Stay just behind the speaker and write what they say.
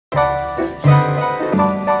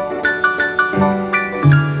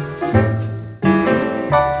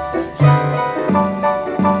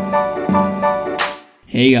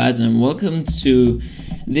welcome to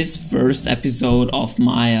this first episode of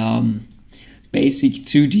my basic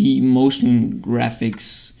 2D motion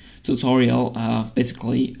graphics tutorial,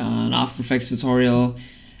 basically an After Effects tutorial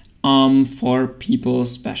for people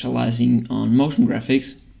specializing on motion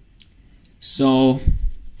graphics. So,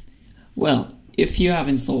 well, if you have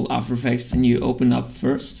installed After Effects and you open up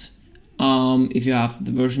first, if you have the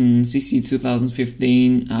version CC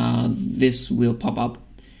 2015, this will pop up,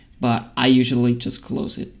 but I usually just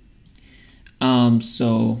close it.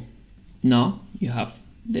 So now you have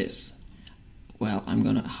this. Well, I'm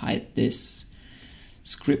gonna hide this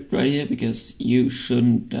script right here because you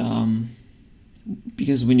shouldn't,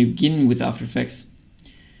 because when you begin with After Effects,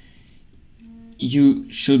 you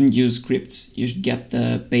shouldn't use scripts. You should get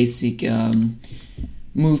the basic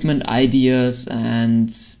movement ideas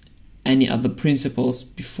and any other principles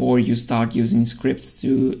before you start using scripts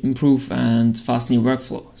to improve and fasten your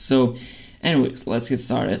workflow. So anyways, let's get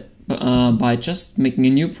started by just making a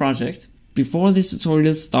new project. Before this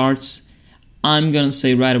tutorial starts, I'm gonna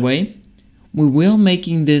say right away, we will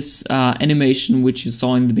making this animation which you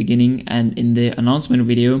saw in the beginning and in the announcement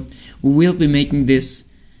video. We will be making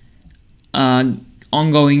this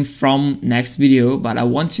ongoing from next video, but I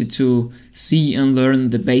want you to see and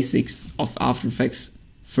learn the basics of After Effects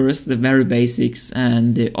first, the very basics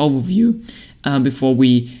and the overview, before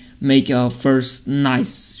we make our first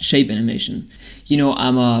nice shape animation. You know,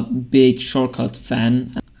 I'm a big shortcut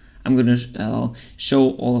fan. I'm gonna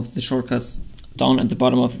show all of the shortcuts down at the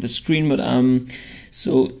bottom of the screen, but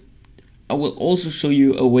so I will also show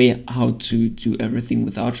you a way how to do everything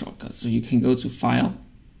without shortcuts. So you can go to File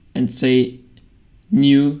and say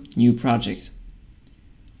New Project.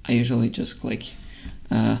 I usually just click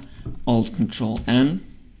Alt Control N,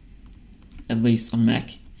 at least on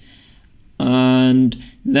Mac, and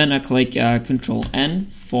then I click Control N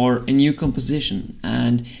for a new composition.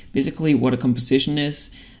 And basically what a composition is,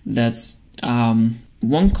 that's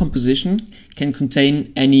one composition can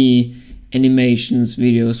contain any animations,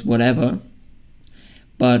 videos, whatever,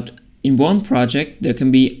 but in one project there can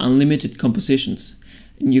be unlimited compositions.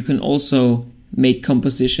 And you can also make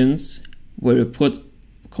compositions where you put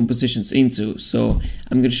compositions into. So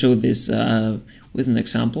I'm going to show this with an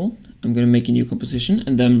example. I'm going to make a new composition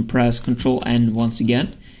and then press Control N once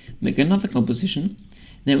again, make another composition.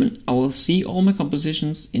 Then I will see all my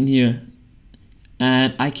compositions in here,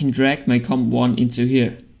 and I can drag my comp 1 into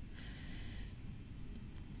here.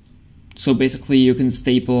 So basically you can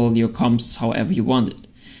staple your comps however you want it.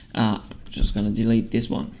 Just gonna delete this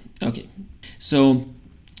one. Okay, so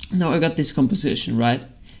now I got this composition, right?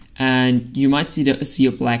 And you might see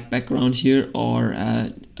a black background here, or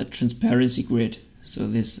a transparency grid. So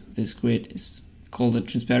this grid is called a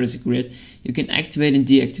transparency grid. You can activate and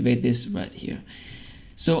deactivate this right here.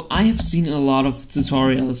 So I have seen a lot of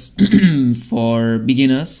tutorials for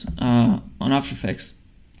beginners on After Effects,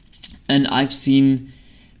 and I've seen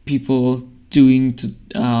people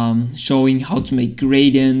showing how to make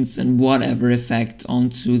gradients and whatever effect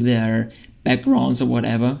onto their backgrounds or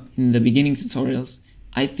whatever in the beginning tutorials.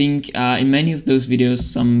 I think in many of those videos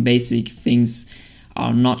some basic things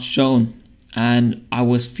are not shown, and I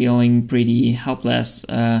was feeling pretty helpless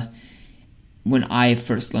when I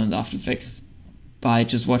first learned After Effects by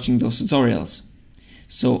just watching those tutorials.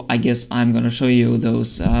 So I guess I'm gonna show you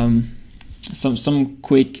those some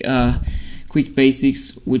quick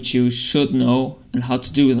basics which you should know and how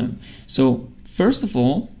to do them. So first of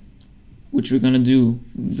all, which we're gonna do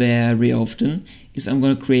very often, is I'm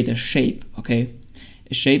gonna create a shape. Okay,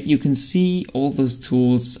 a shape. You can see all those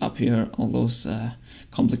tools up here, all those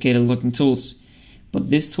complicated looking tools,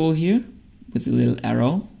 but this tool here with the little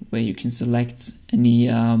arrow where you can select any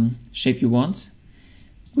shape you want.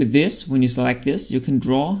 With this, when you select this, you can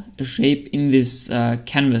draw a shape in this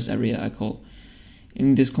canvas area, I call,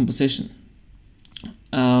 in this composition.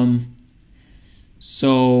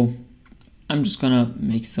 So I'm just gonna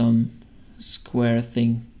make some square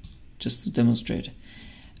thing just to demonstrate.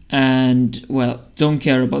 And well, don't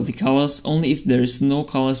care about the colors. Only if there is no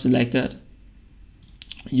color selected,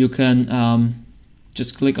 you can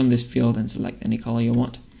just click on this field and select any color you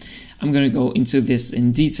want. I'm gonna go into this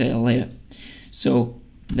in detail later. So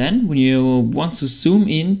then when you want to zoom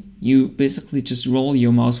in, you basically just roll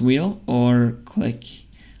your mouse wheel or click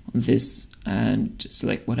on this and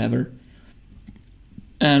select whatever.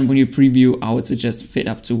 And when you preview, I would suggest fit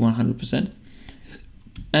up to 100%.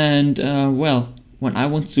 And well, when I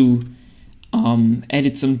want to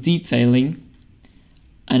edit some detailing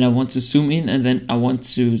and I want to zoom in and then I want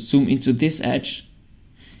to zoom into this edge,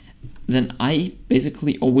 then I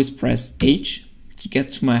basically always press H to get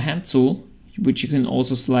to my hand tool, which you can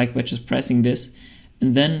also select by just pressing this,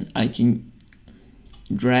 and then I can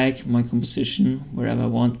drag my composition wherever I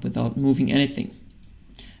want without moving anything.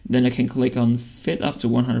 Then I can click on fit up to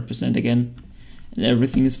 100% again, and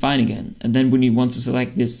everything is fine again. And then when you want to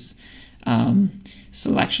select this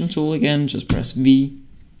selection tool again, just press V.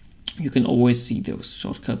 You can always see those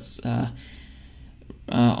shortcuts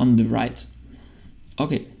on the right.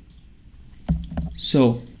 Okay,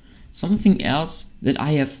 so something else that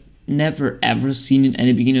I have never ever seen in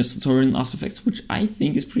any beginner's tutorial in After Effects, which I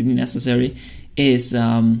think is pretty necessary, is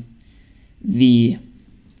the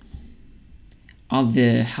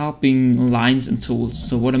helping lines and tools.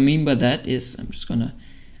 So what I mean by that is, I'm just gonna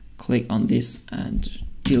click on this and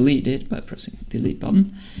delete it by pressing the delete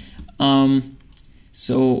button.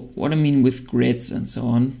 So what I mean with grids and so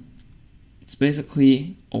on, it's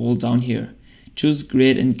basically all down here. Choose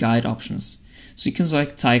grid and guide options. So you can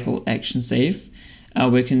select title, action, save,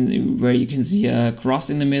 where you can see a cross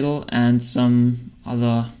in the middle and some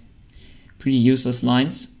other pretty useless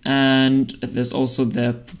lines. And there's also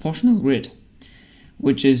the proportional grid,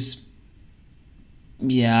 which is,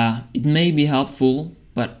 yeah, it may be helpful,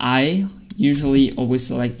 but I usually always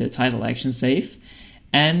select the title, action, save,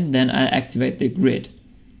 and then I activate the grid.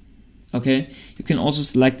 Okay, you can also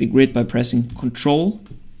select the grid by pressing Control,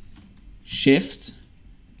 Shift,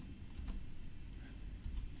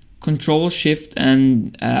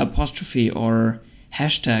 and apostrophe or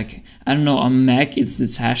hashtag. I don't know, on Mac it's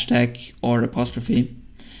hashtag or apostrophe.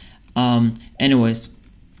 Anyways,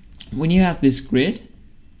 when you have this grid,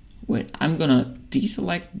 wait, I'm gonna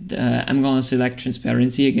deselect, I'm gonna select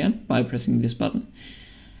transparency again by pressing this button,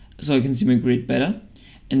 so I can see my grid better.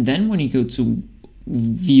 And then when you go to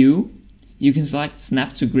view, you can select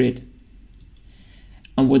snap to grid.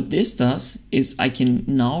 And what this does is I can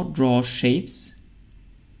now draw shapes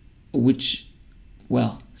which,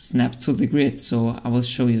 well, snap to the grid. So I will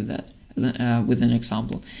show you that as with an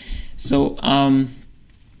example. So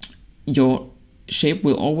your shape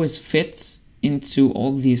will always fit into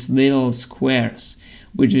all these little squares,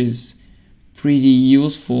 which is pretty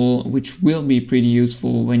useful, which will be pretty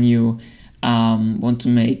useful when you want to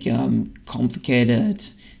make complicated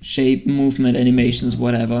shape, movement, animations,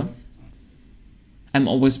 whatever. I'm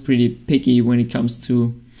always pretty picky when it comes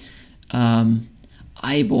to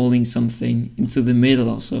eyeballing something into the middle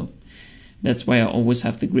also. That's why I always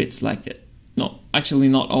have the grid selected. No, actually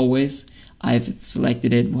not always. I've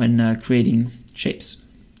selected it when creating shapes.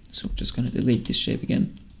 So I'm just gonna delete this shape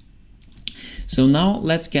again. So now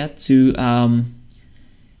let's get to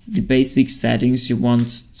the basic settings you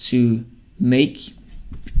want to make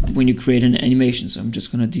when you create an animation. So I'm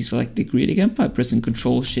just gonna deselect the grid again by pressing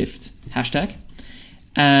Control Shift hashtag,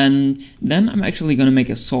 and then I'm actually gonna make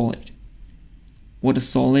a solid. What a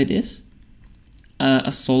solid is?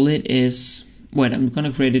 A solid is, wait, I'm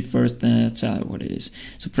gonna create it first, then I'll tell you what it is.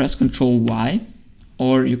 So press Control Y,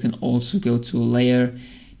 or you can also go to Layer,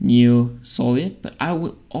 New Solid, but I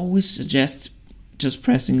will always suggest just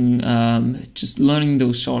pressing, just learning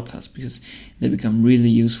those shortcuts, because they become really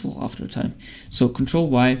useful after a time. So Control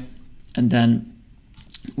Y, and then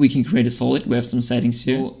we can create a solid. We have some settings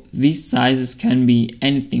here. So these sizes can be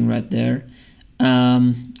anything right there,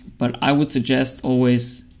 but I would suggest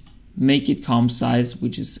always make it comp size,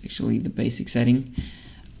 which is actually the basic setting,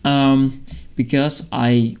 because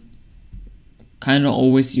I kind of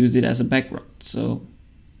always use it as a background. So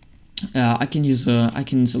I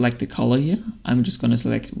can select the color here. I'm just gonna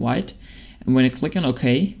select white, and when I click on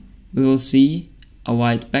OK, we will see a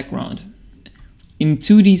white background. In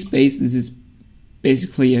 2D space, this is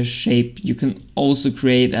basically a shape. You can also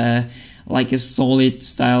create like a solid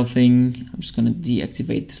style thing. I'm just gonna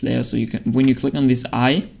deactivate this layer, so you can, when you click on this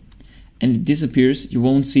eye and it disappears, you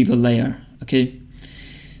won't see the layer. Okay,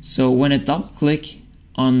 so when I double click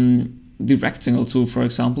on the rectangle tool, for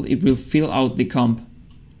example, it will fill out the comp.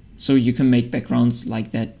 So you can make backgrounds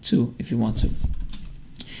like that too if you want to.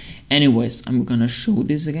 Anyways, I'm gonna show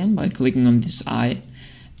this again by clicking on this eye,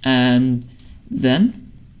 and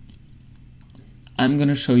then I'm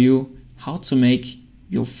gonna show you how to make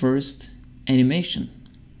your first animation.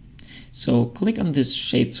 So click on this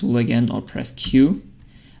shape tool again, or press Q.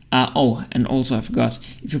 Oh, and also I forgot,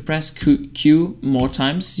 if you press Q more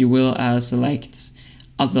times, you will select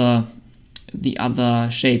the other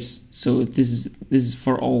shapes. So this is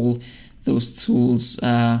for all those tools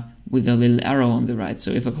with a little arrow on the right.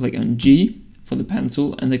 So if I click on G for the pen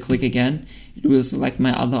tool and I click again, it will select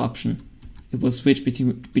my other option. It will switch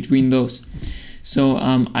between those. So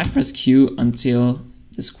I press Q until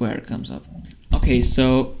the square comes up. Okay,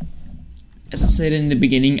 so as I said in the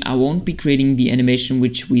beginning, I won't be creating the animation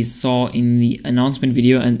which we saw in the announcement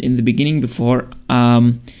video and in the beginning before,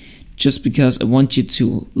 just because I want you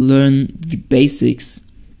to learn the basics,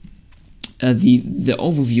 the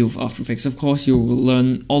overview of After Effects. Of course, you will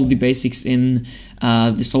learn all the basics in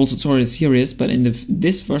this whole tutorial series, but in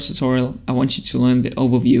this first tutorial, I want you to learn the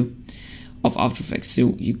overview of After Effects,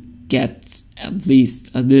 so you get at least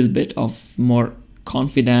a little bit of more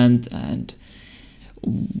confident and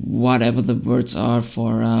whatever the words are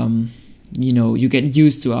for, you know, you get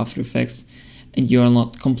used to After Effects and you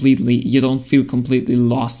don't feel completely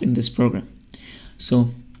lost in this program. So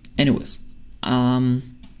anyways,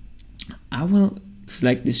 I will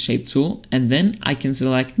select this shape tool, and then I can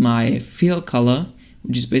select my fill color,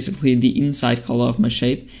 which is basically the inside color of my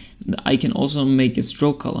shape. I can also make a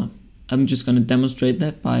stroke color. I'm just going to demonstrate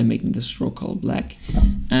that by making the stroke color black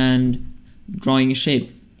and drawing a shape.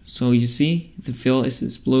 So you see the fill is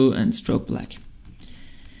this blue and stroke black.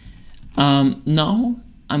 Now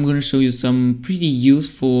I'm going to show you some pretty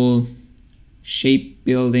useful shape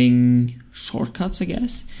building shortcuts, I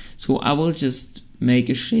guess. So I will just make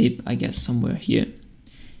a shape, I guess, somewhere here.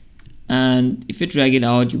 And if you drag it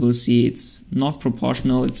out, you will see it's not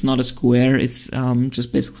proportional, it's not a square, it's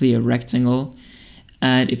just basically a rectangle.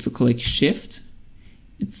 And if you click Shift,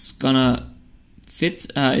 it's gonna fit,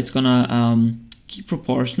 it's gonna keep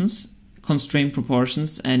proportions, constrain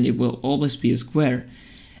proportions, and it will always be a square.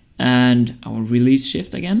 And I will release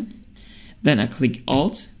Shift again. Then I click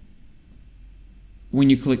Alt. When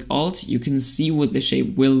you click Alt, you can see what the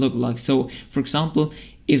shape will look like. So, for example,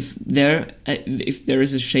 if there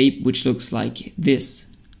is a shape which looks like this,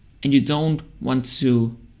 and you don't want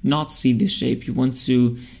to not see this shape, you want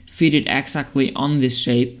to fit it exactly on this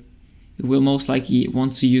shape, you will most likely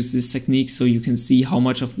want to use this technique so you can see how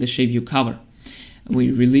much of the shape you cover. And when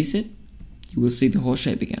you release it, you will see the whole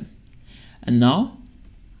shape again. And now,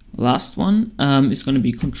 last one is going to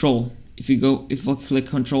be Control. If I click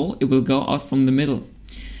Control, it will go out from the middle.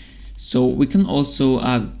 So we can also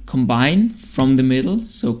combine from the middle,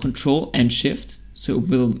 so Control and Shift. So it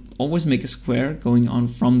will always make a square going on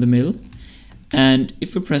from the middle. And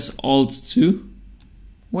if we press Alt 2,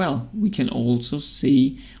 well, we can also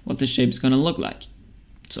see what the shape is going to look like.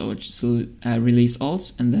 So I just release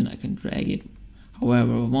Alt, and then I can drag it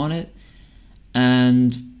however I want it.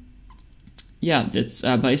 And yeah, that's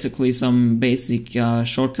basically some basic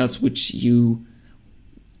shortcuts which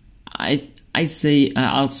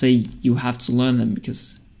I'll say you have to learn them,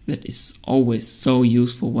 because that is always so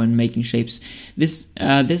useful when making shapes. This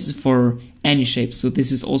is for any shape, so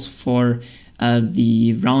this is also for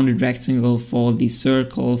the rounded rectangle, for the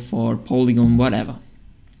circle, for polygon, whatever.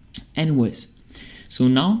 Anyways, so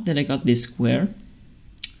now that I got this square,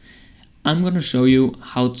 I'm gonna show you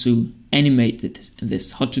how to animate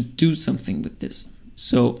this, how to do something with this.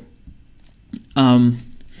 So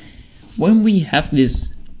when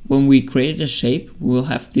we created a shape, we'll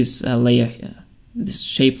have this layer here, this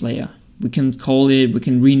shape layer. We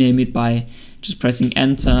can rename it by just pressing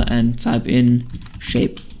Enter and type in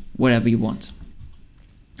shape, whatever you want.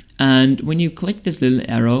 And when you click this little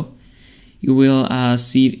arrow, you will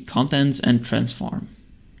see contents and transform.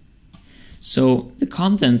 So the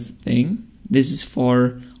contents thing, this is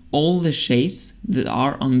for all the shapes that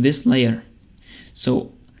are on this layer.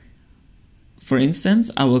 So for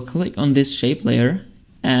instance, I will click on this shape layer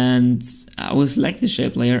and I will select the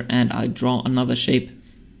shape layer and I draw another shape.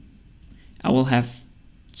 I will have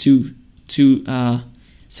two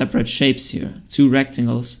separate shapes here, two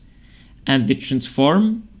rectangles, and the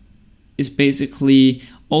transform is basically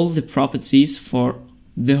all the properties for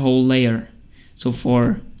the whole layer. So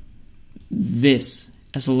for this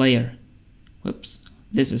as a layer,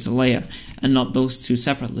 this is a layer and not those two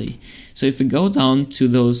separately. So if we go down to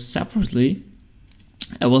those separately,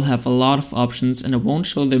 I will have a lot of options, and I won't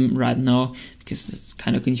show them right now because it's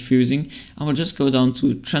kind of confusing. I will just go down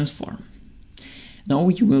to transform. Now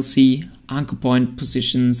you will see anchor point,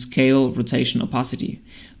 position, scale, rotation, opacity.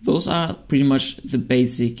 Those are pretty much the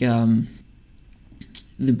basic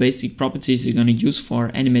properties you're going to use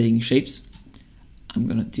for animating shapes. I'm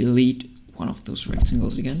going to delete one of those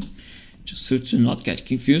rectangles again, just so to not get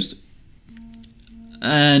confused.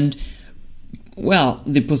 And well,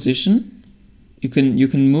 the position, you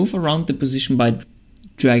can move around the position by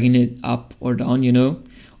dragging it up or down, you know,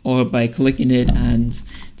 or by clicking it and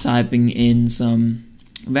typing in some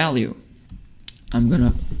value. I'm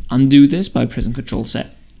gonna undo this by pressing Ctrl Z.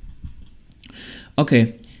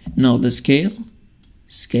 Okay, now the scale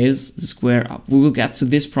scales the square up. We will get to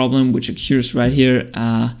this problem which occurs right here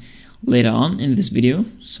later on in this video.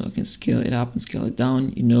 So I can scale it up and scale it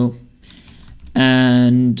down, you know.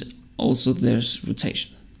 And also there's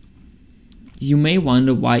rotation. You may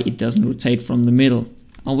wonder why it doesn't rotate from the middle.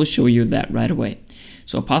 I will show you that right away.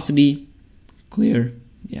 So opacity, clear,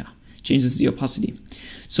 yeah, changes the opacity.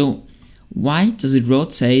 So why does it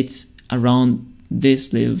rotate around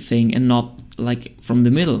this little thing and not like from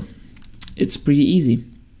the middle? It's pretty easy.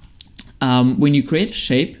 When you create a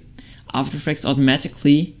shape, After Effects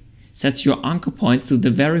automatically sets your anchor point to the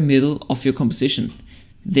very middle of your composition.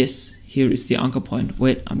 This here is the anchor point.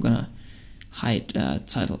 Wait, I'm gonna hide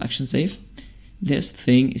title action save. This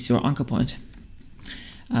thing is your anchor point.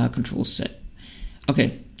 Control Z.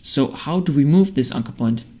 Okay, so how do we move this anchor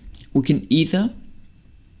point? We can either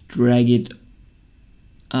drag it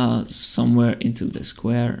somewhere into the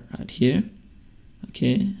square right here,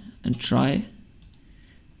 okay, and try.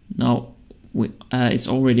 Now it's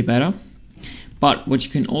already better. But what you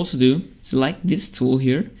can also do, select this tool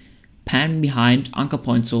here, pan behind anchor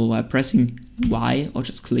point tool by pressing Y or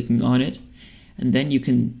just clicking on it, and then you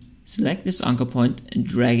can select this anchor point and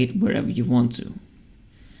drag it wherever you want to.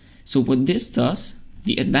 So what this does,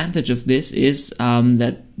 the advantage of this is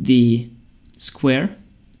that the square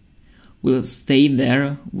will stay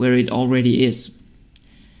there where it already is.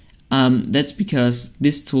 That's because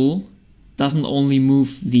this tool doesn't only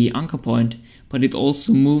move the anchor point, but it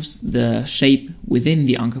also moves the shape within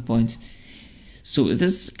the anchor point. So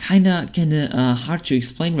this is kinda hard to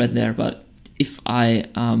explain right there, but if I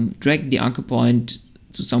drag the anchor point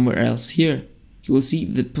to somewhere else here, you will see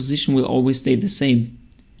the position will always stay the same.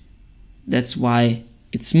 That's why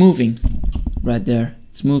it's moving right there.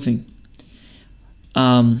 It's moving.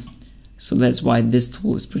 So that's why this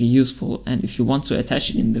tool is pretty useful. And if you want to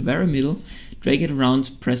attach it in the very middle, drag it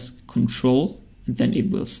around, press Control, and then it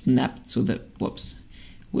will snap to the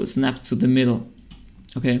middle.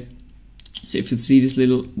 Okay. So if you see this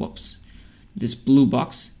little this blue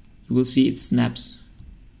box, you will see it snaps.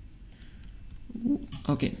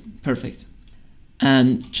 Okay, perfect.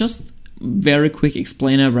 And just very quick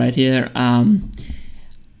explainer right here.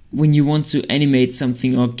 When you want to animate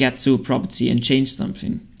something or get to a property and change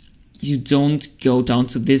something, you don't go down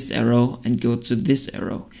to this arrow and go to this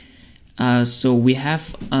arrow. So we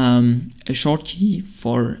have a short key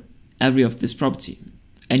for any of these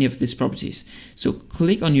properties. So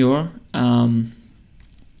click on your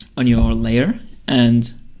layer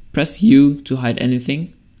and press U to hide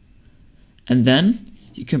anything, and then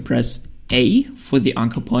you can press A for the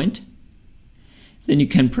anchor point. Then you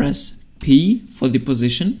can press P for the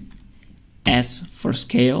position, S for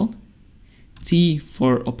scale, T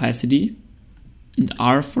for opacity, and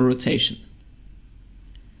R for rotation.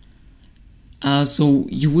 So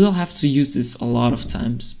you will have to use this a lot of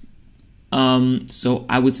times. So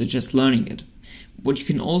I would suggest learning it. What you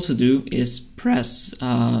can also do is press,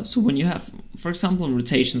 so when you have, for example,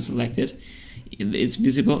 rotation selected, it's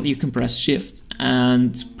visible, you can press Shift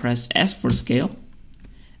and press S for scale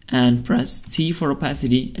and press T for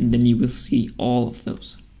opacity, and then you will see all of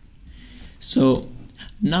those. So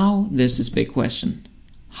now there's this big question: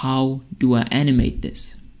 how do I animate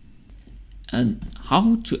this? And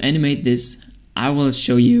how to animate this, I will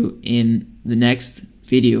show you in the next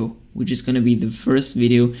video, which is going to be the first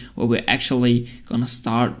video where we're actually going to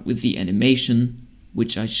start with the animation,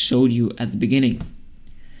 which I showed you at the beginning.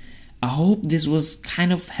 I hope this was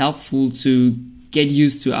kind of helpful to get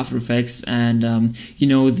used to After Effects and you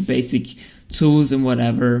know, the basic tools and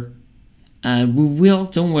whatever. We will,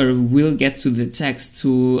 don't worry, we will get to the text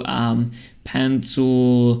tool, pen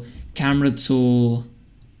tool, camera tool,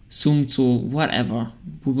 zoom tool, whatever.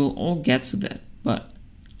 We will all get to that, but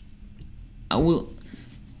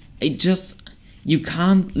you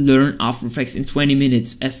can't learn After Effects in 20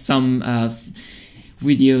 minutes as some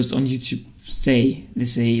videos on YouTube say. They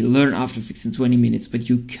say learn After Effects in 20 minutes, but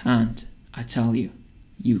you can't. I tell you,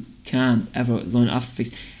 you can't ever learn After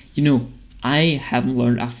Effects. You know, I haven't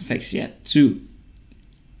learned After Effects yet too.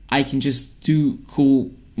 I can just do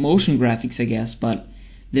cool motion graphics, I guess, but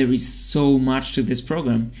there is so much to this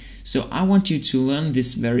program. So I want you to learn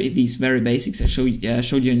these very basics I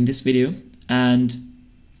showed you in this video, and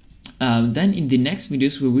then in the next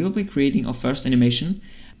videos we will be creating our first animation.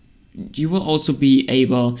 You will also be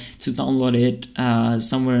able to download it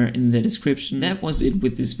somewhere in the description. That was it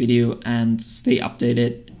with this video, and stay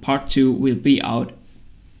updated. Part 2 will be out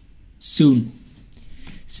soon.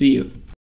 See you.